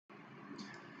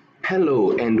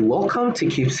Hello and welcome to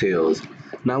Keepsales.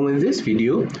 Now in this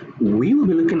video, we will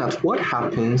be looking at what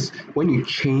happens when you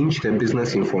change the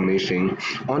business information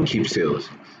on Keepsales.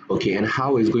 Okay, and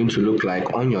how it's going to look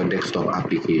like on your desktop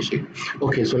application.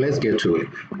 Okay, so let's get to it.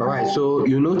 All right, so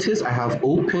you notice I have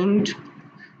opened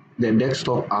the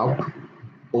desktop app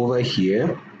over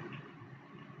here.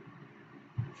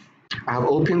 I have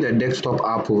opened the desktop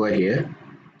app over here.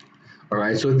 All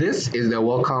right, so this is the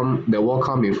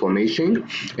welcome information,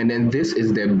 and then this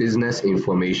is the business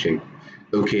information.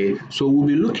 Okay, so we'll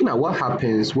be looking at what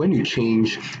happens when you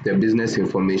change the business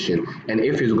information and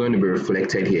if it's going to be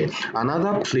reflected here.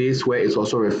 Another place where it's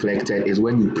also reflected is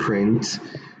when you print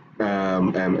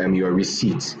your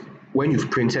receipt. When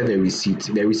you've printed the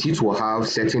receipt will have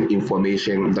certain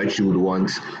information that you would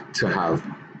want to have.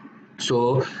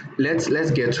 So let's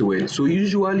get to it. So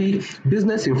usually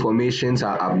business informations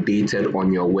are updated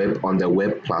on the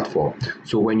web platform.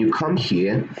 So when you come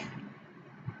here,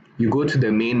 you go to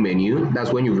the main menu.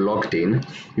 That's when you've logged in.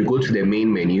 You go to the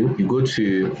main menu, you go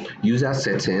to user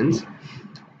settings,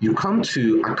 you come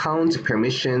to account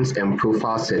permissions and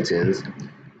profile settings.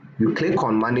 You click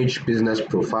on manage business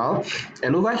profile,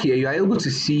 and over here you are able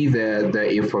to see the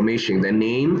information, the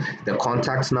name, the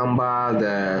contact number,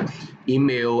 the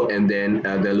email, and then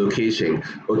the location.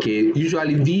 Okay,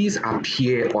 usually these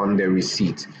appear on the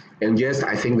receipt, and just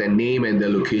I think the name and the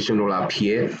location will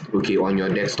appear okay on your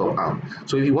desktop app.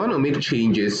 So if you want to make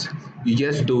changes, you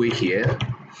just do it here.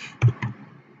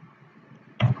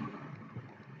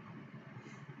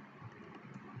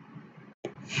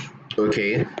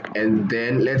 Okay, and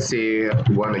then let's say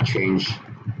we want to change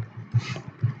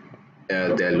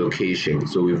the location.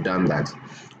 So we've done that.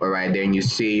 All right, then you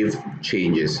save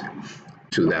changes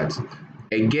to that.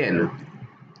 Again,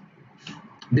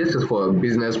 this is for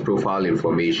business profile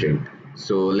information.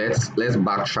 So let's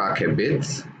backtrack a bit.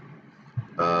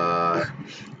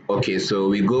 Okay, so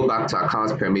we go back to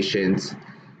account permissions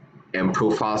and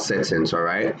profile settings. All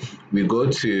right, we go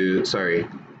to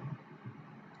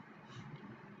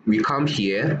we come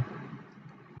here,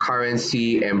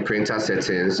 currency and printer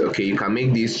settings. Okay, you can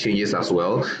make these changes as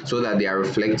well so that they are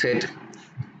reflected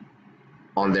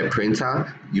on the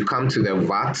printer. You come to the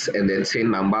VAT and the TIN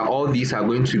number. All these are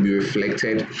going to be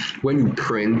reflected when you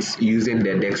print using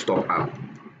the desktop app.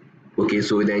 Okay,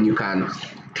 so then you can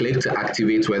click to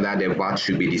activate whether the VAT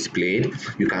should be displayed.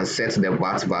 You can set the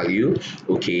VAT value.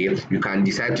 Okay, you can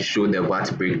decide to show the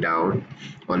VAT breakdown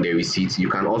on the receipt. You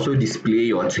can also display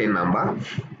your TIN number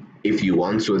if you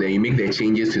want. So then you make the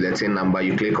changes to the TIN number,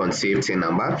 you click on save TIN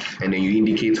number, and then you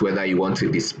indicate whether you want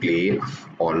to display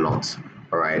or not.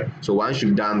 All right, so once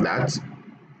you've done that,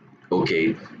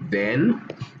 okay, then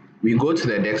we go to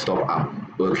the desktop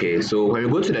app. Okay, so when you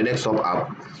go to the desktop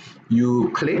app,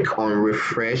 you click on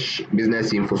refresh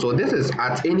business info. So this is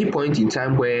at any point in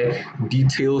time where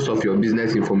details of your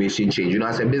business information change. You know,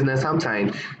 as a business,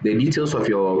 sometimes the details of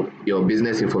your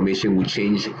business information will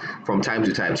change from time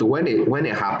to time. So when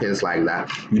it happens like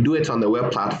that, you do it on the web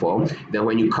platform. Then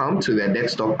when you come to the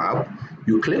desktop app,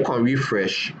 you click on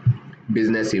refresh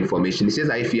business information. It says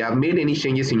that if you have made any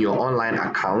changes in your online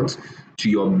account to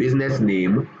your business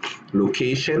name,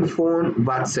 location, phone,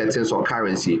 VAT settings, or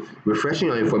currency, refreshing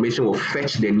your information will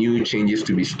fetch the new changes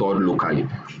to be stored locally.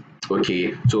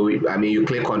 Okay, so I mean, you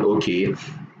click on OK,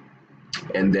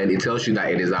 and then it tells you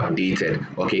that it is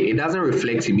updated. Okay, it doesn't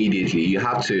reflect immediately. You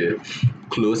have to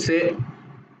close it,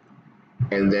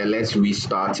 and then let's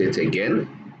restart it again.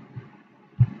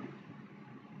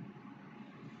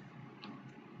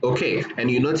 Okay, and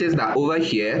you notice that over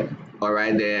here, all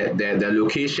right, the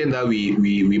location that we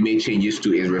made changes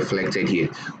to is reflected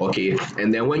here. Okay,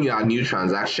 and then when you are new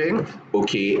transaction,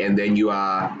 okay, and then you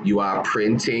are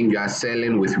printing, you are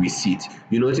selling with receipt,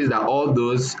 you notice that all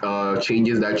those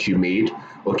changes that you made,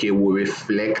 okay, will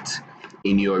reflect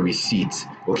in your receipt,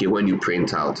 okay, when you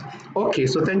print out. Okay,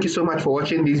 so thank you so much for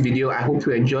watching this video. I hope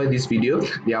you enjoyed this video.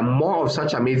 There are more of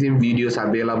such amazing videos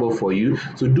available for you,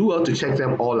 so do well to check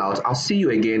them all out. I'll see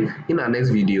you again in our next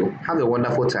video. Have a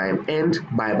wonderful time, and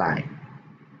bye bye.